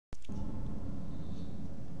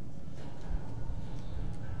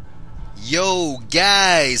Yo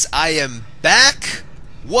guys, I am back.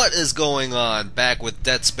 What is going on? Back with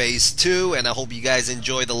Dead Space 2, and I hope you guys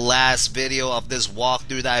enjoyed the last video of this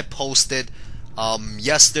walkthrough that I posted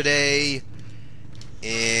yesterday.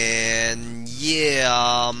 And yeah,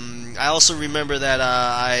 I also remember that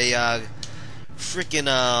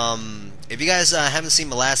if you guys haven't seen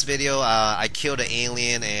my last video, I killed an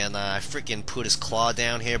alien and I freaking put his claw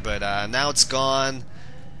down here, but now it's gone.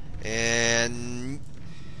 And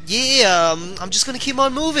yeah, I'm just gonna keep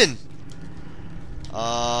on moving.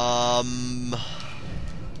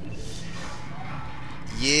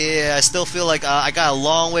 Yeah, I still feel like I got a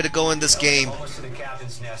long way to go in this game. Almost to the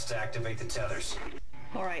captain's nest to activate the tethers.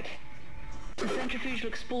 All right. The centrifuge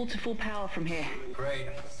looks spooled to full power from here. Great.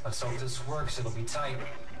 Let's hope this works. It'll be tight.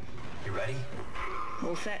 You ready?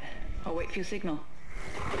 All set. I'll wait for your signal.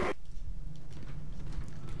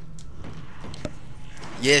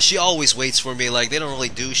 Yeah, she always waits for me. Like, they don't really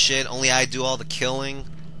do shit. Only I do all the killing.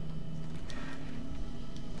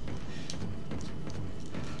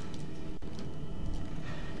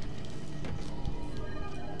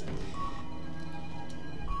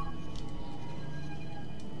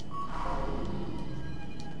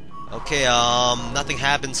 Okay, nothing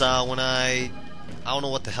happens when I don't know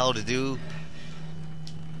what the hell to do.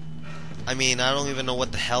 I mean, I don't even know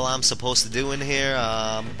what the hell I'm supposed to do in here.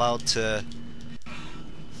 I'm about to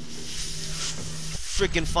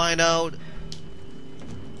freaking find out.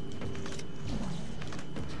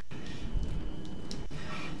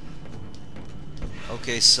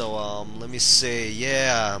 Okay, so let me see.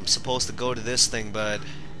 Yeah, I'm supposed to go to this thing, but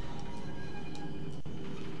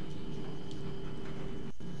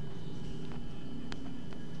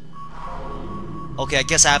okay, I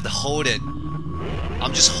guess I have to hold it.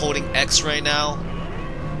 I'm just holding X right now.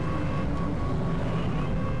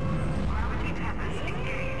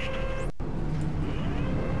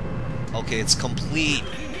 Okay, it's complete.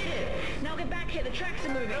 You did it. Now get back here. The tracks are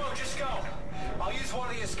moving. No, just go. I'll use one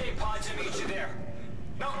of the escape pods to meet you there.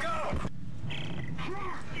 Now go!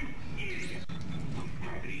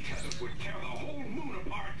 Gravity tethers would tear the whole moon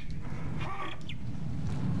apart.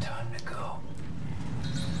 Time to go.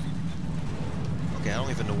 Okay, I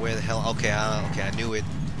don't even know where the hell. Okay, okay, I knew it.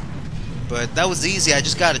 But that was easy. I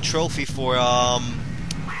just got a trophy for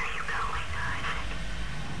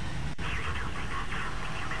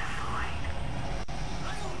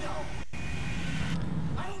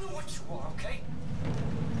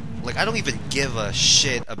like, I don't even give a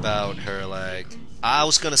shit about her. Like, I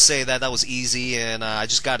was gonna say that was easy, and I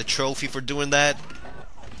just got a trophy for doing that.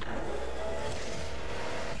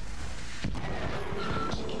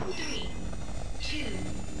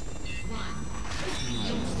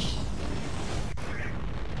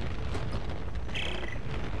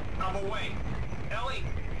 I'm away. Ellie,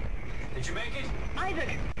 did you make it?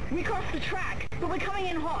 Isaac, we crossed the track, but we're coming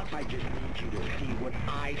in hot. I just need you to see what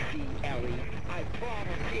I see, Ellie. I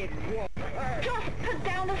promise it won't hurt. Just put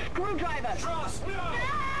down the screwdriver. Trust, no!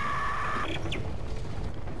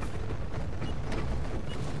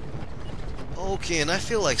 Okay, and I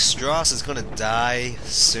feel like Strauss is gonna die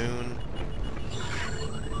soon.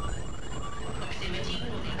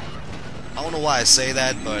 I don't know why I say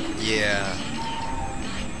that, but yeah.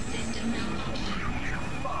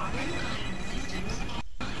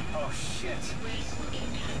 Oh, shit.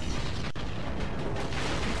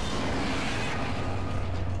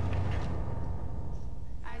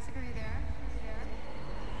 Isaac, are you there?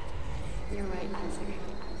 You're right, Isaac.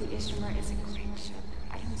 The Ishtar is a great ship.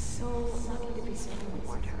 I am so lucky to be serving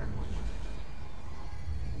aboard her.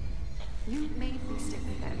 You made me stick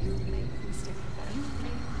with it. You made me stick with it. You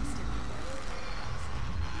made me stick with it.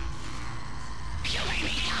 You made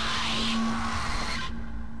me die!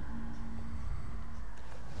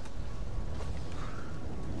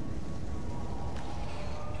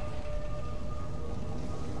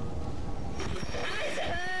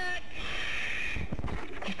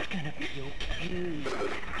 It's gonna be okay.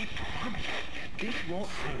 I promise. This won't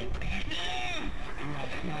hurt a bit.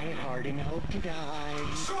 Cross my heart and hope to die.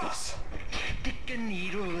 Trust! Stick a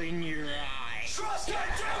needle in your eye. Trust,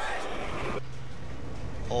 goddammit!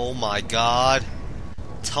 Oh my god.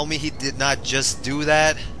 Tell me he did not just do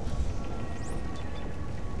that.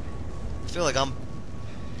 I feel like I'm...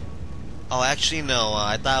 Oh, actually no,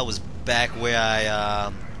 I thought it was back where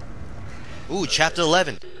I, Ooh, chapter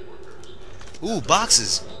 11. Ooh,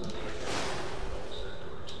 boxes.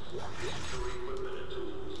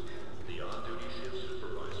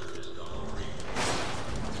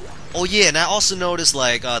 Oh yeah, and I also noticed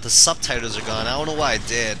like the subtitles are gone. I don't know why I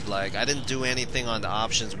did. Like, I didn't do anything on the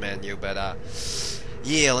options menu, but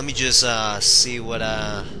yeah, let me just see what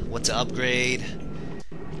to upgrade.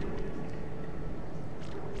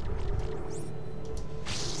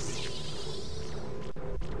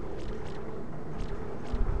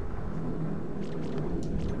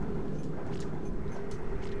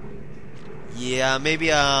 yeah,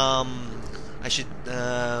 maybe I should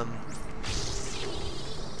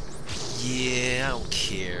yeah, I don't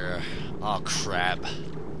care. Oh crap.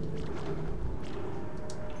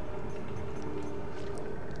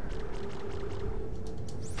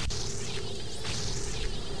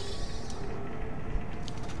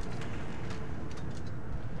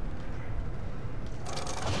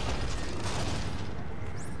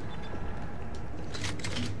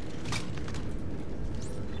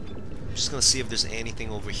 Just gonna see if there's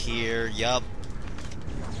anything over here. Yup.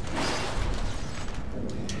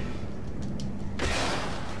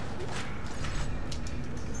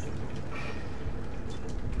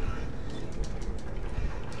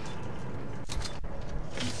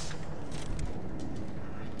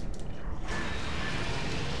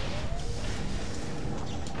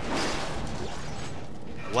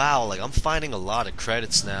 Wow, like I'm finding a lot of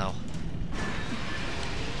credits now.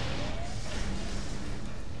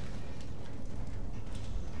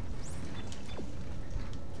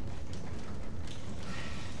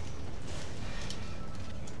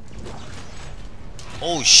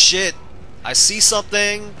 Oh shit! I see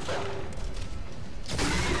something!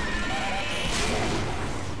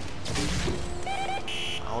 I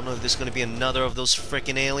don't know if there's gonna be another of those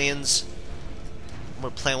frickin' aliens. I'm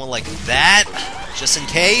gonna plant one like that, just in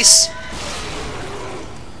case.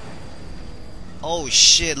 Oh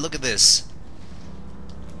shit, look at this.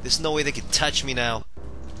 There's no way they can touch me now.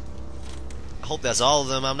 I hope that's all of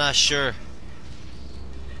them, I'm not sure.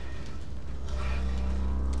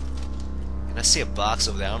 And I see a box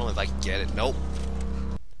over there, I don't know if I can get it. Nope.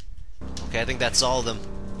 Okay, I think that's all of them.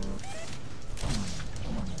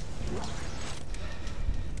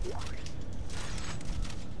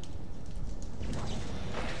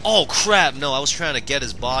 Oh crap, no, I was trying to get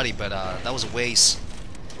his body, but that was a waste.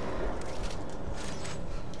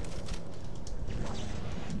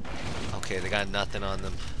 Okay, they got nothing on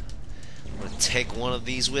them. I'm gonna take one of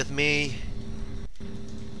these with me.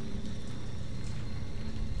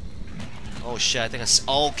 Oh shit, I think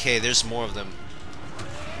okay, there's more of them.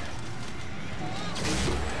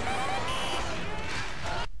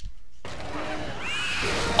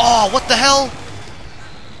 Oh, what the hell?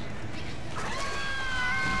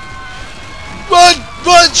 Run!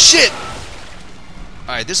 Run! Shit!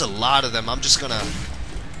 Alright, there's a lot of them. I'm just gonna...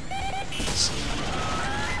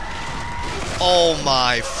 Oh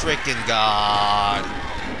my freaking god.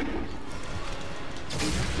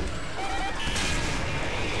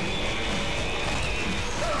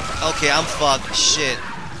 Okay, I'm fucked. Shit.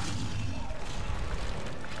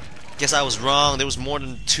 Guess I was wrong. There was more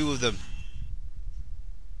than 2 of them.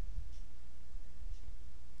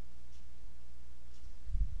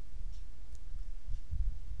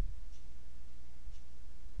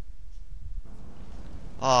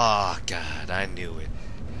 Oh god, I knew it.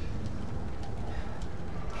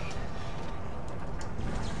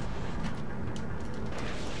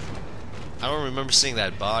 I don't remember seeing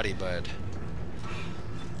that body, but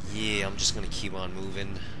yeah, I'm just gonna keep on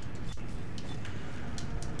moving.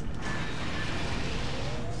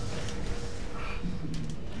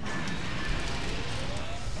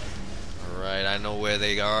 Alright, I know where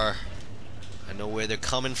they are. I know where they're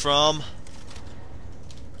coming from.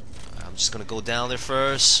 I'm just gonna go down there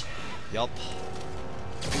first. Yup.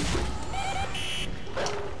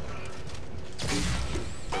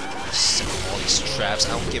 Set up all these traps.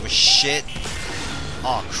 I don't give a shit.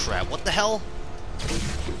 Oh crap, what the hell?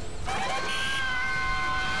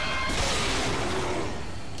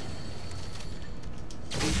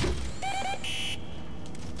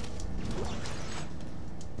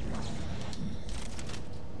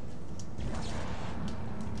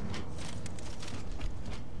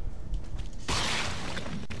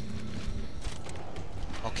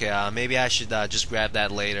 Okay, maybe I should just grab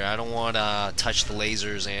that later. I don't want to touch the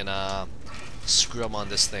lasers and screw up on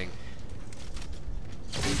this thing.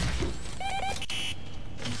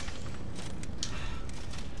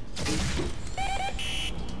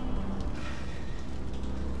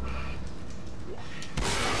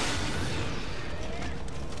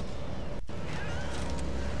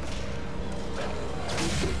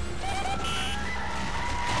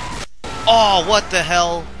 Oh, what the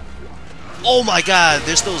hell? Oh my god,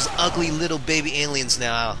 there's those ugly little baby aliens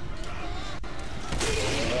now.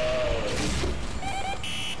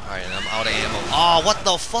 Alright, I'm out of ammo. Oh, what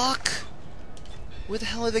the fuck? Where the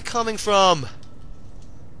hell are they coming from?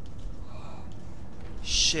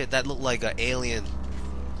 Shit, that looked like an alien.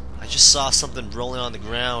 I just saw something rolling on the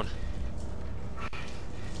ground.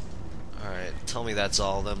 Alright, tell me that's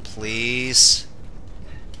all of them, please.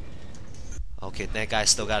 Okay, that guy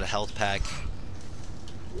still got a health pack.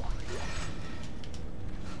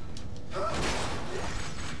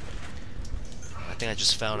 think I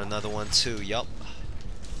just found another one too. Yup.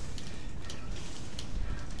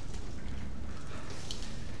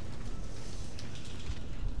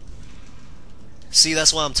 See,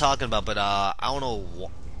 that's what I'm talking about, but I don't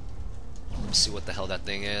know. Let's see what the hell that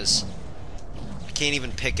thing is. I can't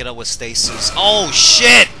even pick it up with Stacy's. Oh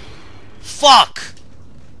shit! Fuck!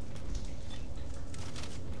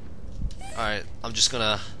 Alright, I'm just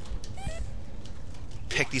gonna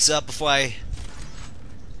pick these up before I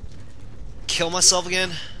kill myself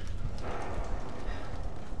again.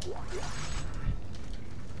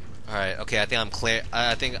 Alright, okay, I think I'm clear.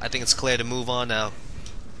 I think it's clear to move on now.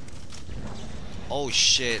 Oh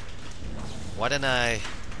shit. Why didn't I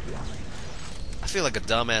feel like a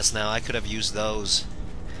dumbass now. I could have used those.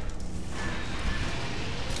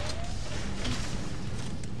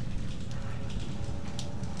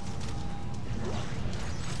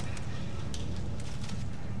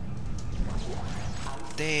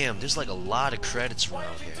 Damn, there's like a lot of credits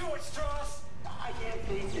around here. Do it, Strauss! I can't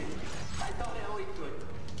face it. I thought Ellie could.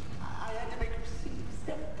 I had to make her see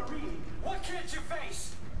step 3. What can't you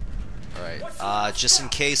face? Alright, just in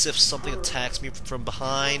case if something attacks me from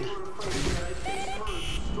behind.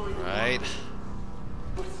 Alright.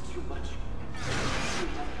 But it's too much.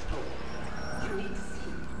 You need to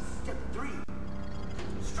see step 3.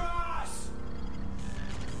 Strauss!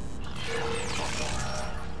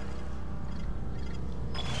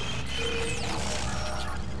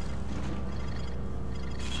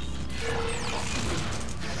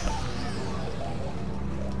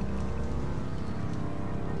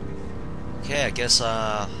 Okay, I guess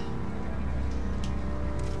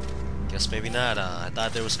maybe not. I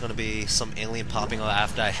thought there was gonna be some alien popping out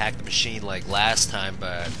after I hacked the machine like last time,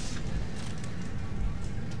 but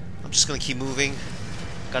I'm just gonna keep moving.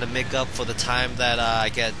 Gotta make up for the time that I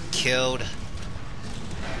get killed.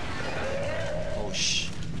 Oh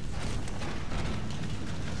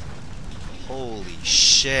holy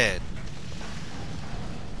shit.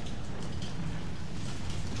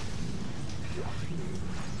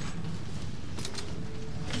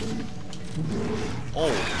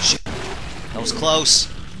 Oh shit. That was close.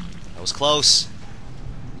 That was close.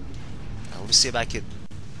 Now, let me see if I could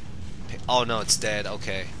oh no, it's dead.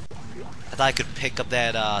 Okay. I thought I could pick up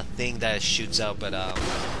that thing that shoots out, but I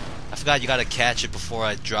forgot you gotta catch it before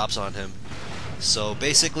it drops on him. So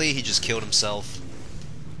basically he just killed himself.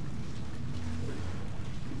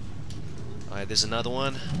 Alright, there's another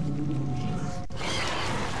one.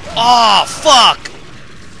 Oh fuck!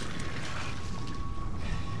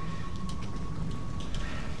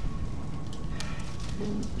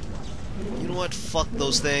 You know what? Fuck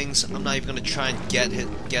those things. I'm not even gonna try and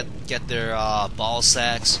get their ball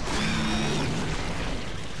sacks.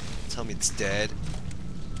 Tell me it's dead.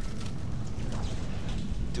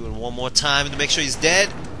 Do it one more time to make sure he's dead.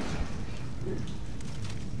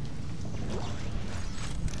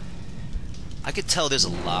 I could tell there's a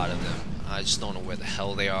lot of them. I just don't know where the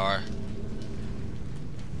hell they are.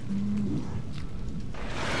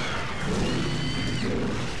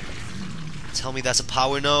 Tell me that's a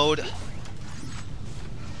power node.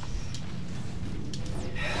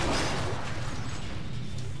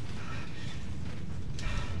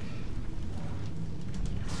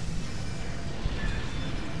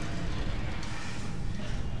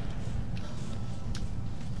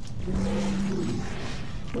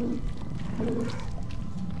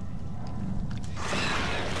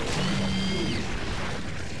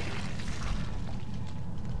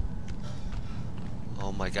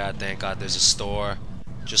 Oh my god, thank god there's a store.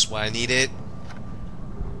 Just what I needed.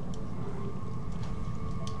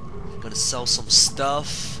 I'm gonna sell some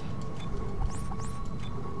stuff.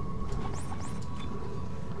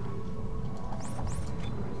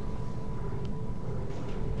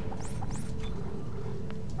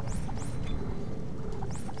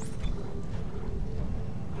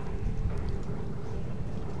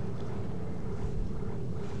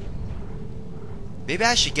 Maybe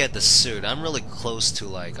I should get the suit. I'm really close to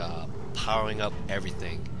like powering up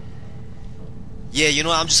everything. Yeah, you know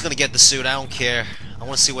what? I'm just gonna get the suit. I don't care. I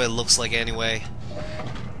want to see what it looks like anyway.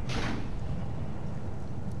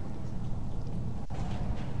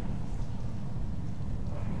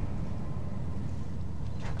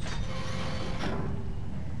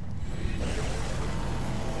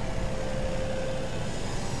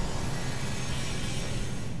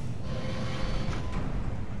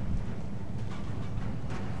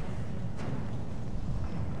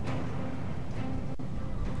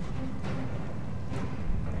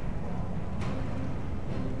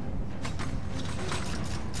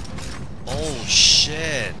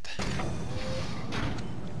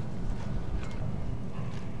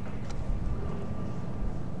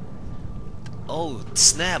 Oh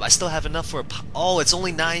snap! I still have enough for a. Oh, it's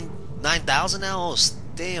only 9,000 now. Oh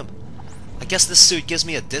damn! I guess this suit gives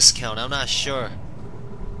me a discount. I'm not sure.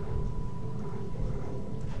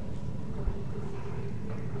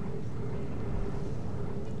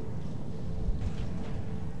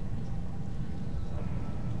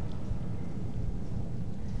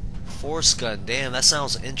 Force gun. Damn, that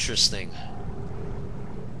sounds interesting.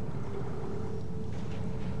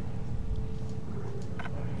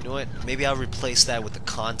 You know what? Maybe I'll replace that with the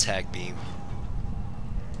contact beam.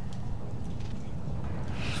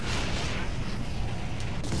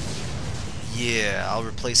 Yeah, I'll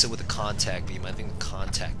replace it with the contact beam. I think the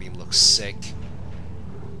contact beam looks sick.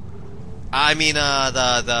 I mean,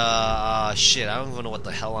 shit, I don't even know what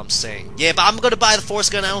the hell I'm saying. Yeah, but I'm gonna buy the force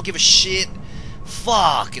gun. I don't give a shit.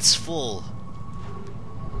 Fuck, it's full.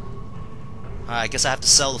 Alright, I guess I have to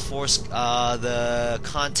sell the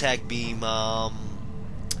contact beam.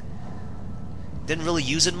 Didn't really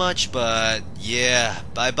use it much, but yeah.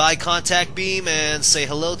 Bye-bye contact beam and say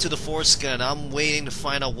hello to the force gun. I'm waiting to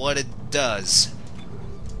find out what it does.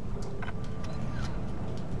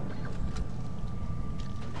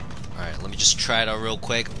 Alright, let me just try it out real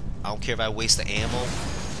quick. I don't care if I waste the ammo.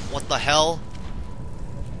 What the hell?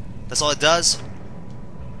 That's all it does?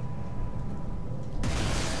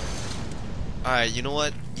 Alright, you know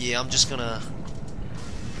what? Yeah, I'm just gonna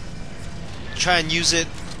try and use it.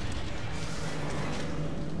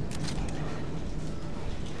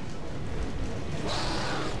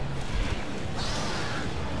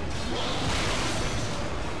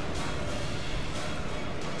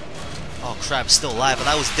 Oh crap, it's still alive, but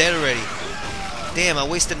I was dead already. Damn, I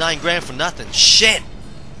wasted 9 grand for nothing. Shit!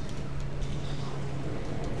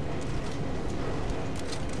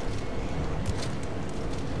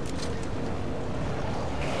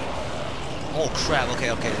 Oh crap,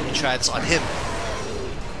 okay, let me try this on him.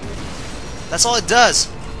 That's all it does.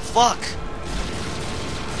 Fuck.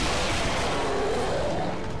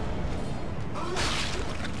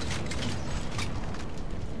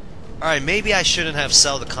 Alright, maybe I shouldn't have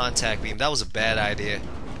sold the contact beam. That was a bad idea.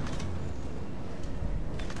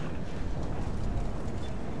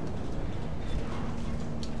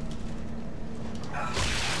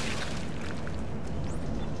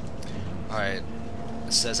 Alright.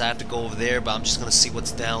 It says I have to go over there, but I'm just gonna see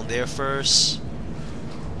what's down there first.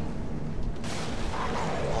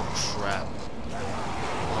 Oh crap.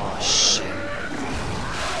 Oh shit.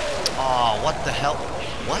 Oh, what the hell?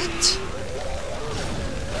 What?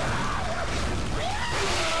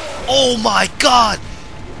 Oh my god!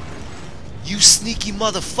 You sneaky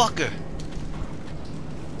motherfucker!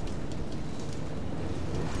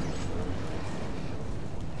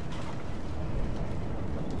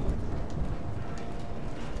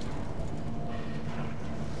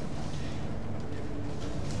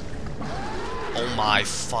 Oh my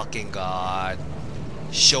fucking god.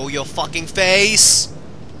 Show your fucking face!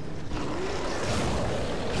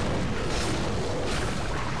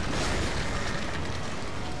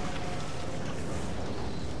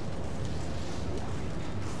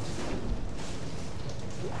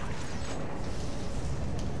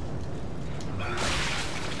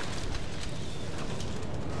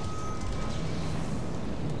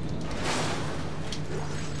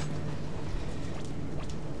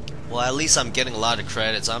 Well, at least I'm getting a lot of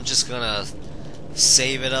credits. I'm just gonna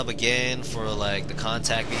save it up again for like the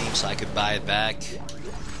contact beam so I could buy it back.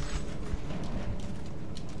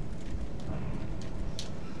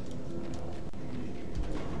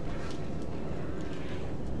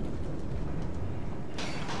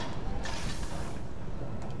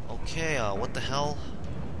 Okay, what the hell?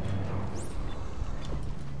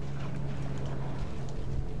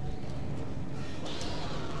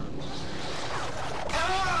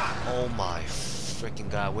 Oh my freaking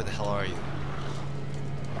god, where the hell are you?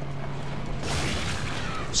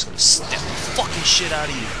 I'm just gonna step the fucking shit out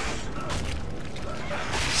of you.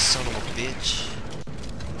 Son of a bitch.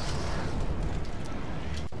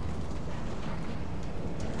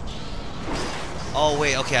 Oh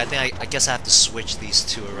wait, okay, I guess I have to switch these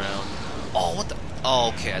two around. Oh, what the?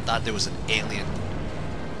 Oh, okay, I thought there was an alien.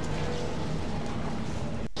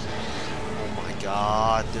 Oh my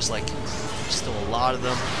god, there's like still a lot of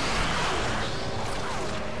them.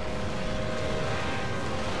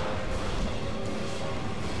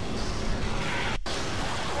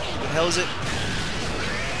 What the hell is it?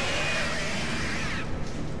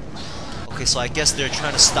 Okay, so I guess they're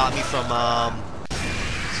trying to stop me from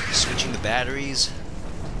switching the batteries.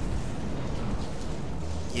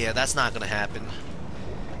 Yeah, that's not gonna happen.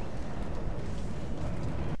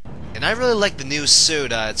 And I really like the new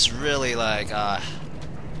suit. It's really like I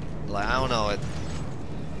don't know.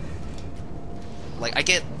 Like, I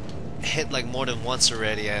get hit like more than once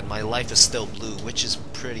already, and my life is still blue, which is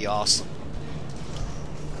pretty awesome.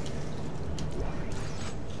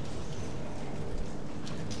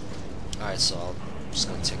 Alright, so I'm just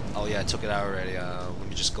gonna take... Oh yeah, I took it out already. Let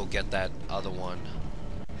me just go get that other one.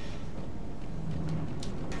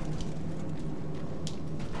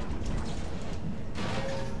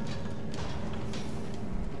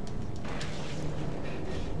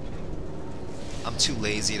 I'm too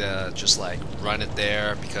lazy to just like run it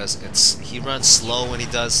there because he runs slow when he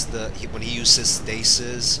does when he uses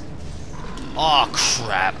stasis. Oh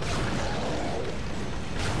crap!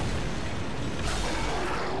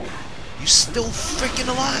 You still freaking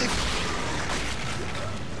alive?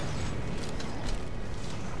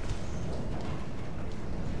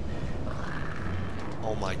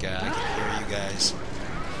 Oh my god, I can hear you guys.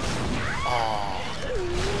 Oh.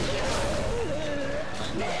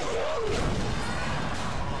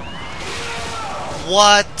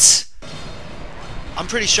 What? I'm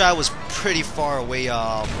pretty sure I was pretty far away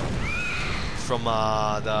from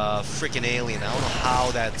the freaking alien. I don't know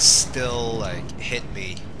how that still like hit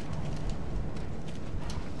me.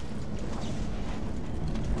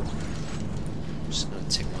 I'm just gonna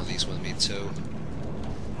take one of these with me too.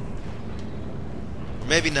 Or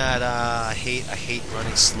maybe not. I hate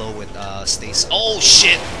running slow with Stacy. Oh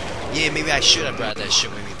shit! Yeah, maybe I should have brought that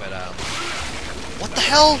shit with me, but what the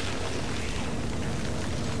hell?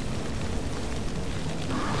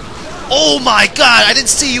 Oh my god! I didn't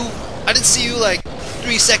see you. I didn't see you like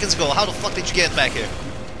 3 seconds ago. How the fuck did you get back here?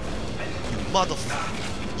 You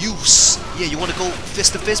motherfucker! Yeah, you wanna go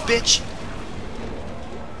fist to fist, bitch?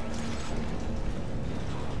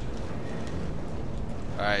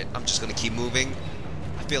 Alright, I'm just gonna keep moving.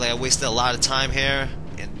 I feel like I wasted a lot of time here,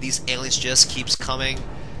 and these aliens just keeps coming.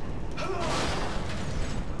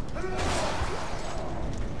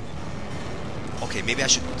 Okay, maybe I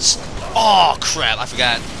should... Oh crap, I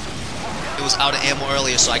forgot. It was out of ammo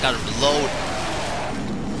earlier, so I gotta reload.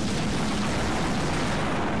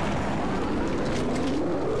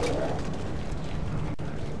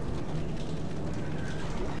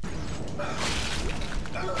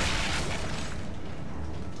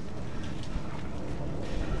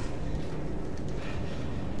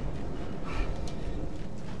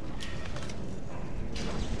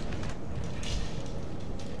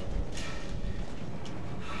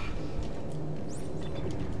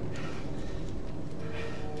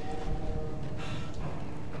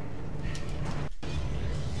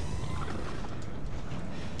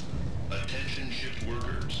 Attention shift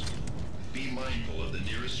workers. Be mindful of the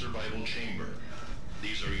nearest survival chamber.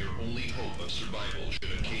 These are your only hope of survival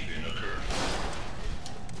should a cave-in occur.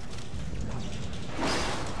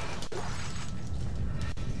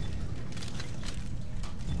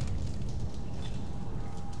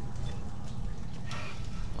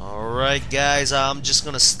 Alright guys, I'm just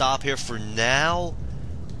gonna stop here for now.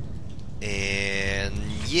 And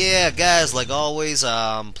yeah guys, like always,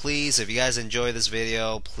 please, if you guys enjoy this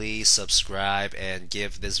video, please subscribe and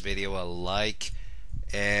give this video a like.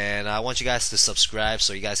 And I want you guys to subscribe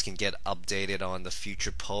so you guys can get updated on the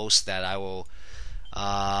future posts that I will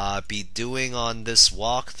be doing on this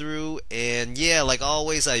walkthrough. And yeah, like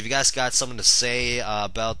always, if you guys got something to say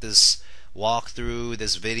about this walkthrough,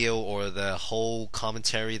 this video, or the whole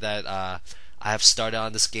commentary that I have started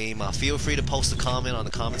on this game, feel free to post a comment on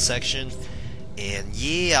the comment section. And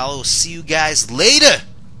yeah, I'll see you guys later.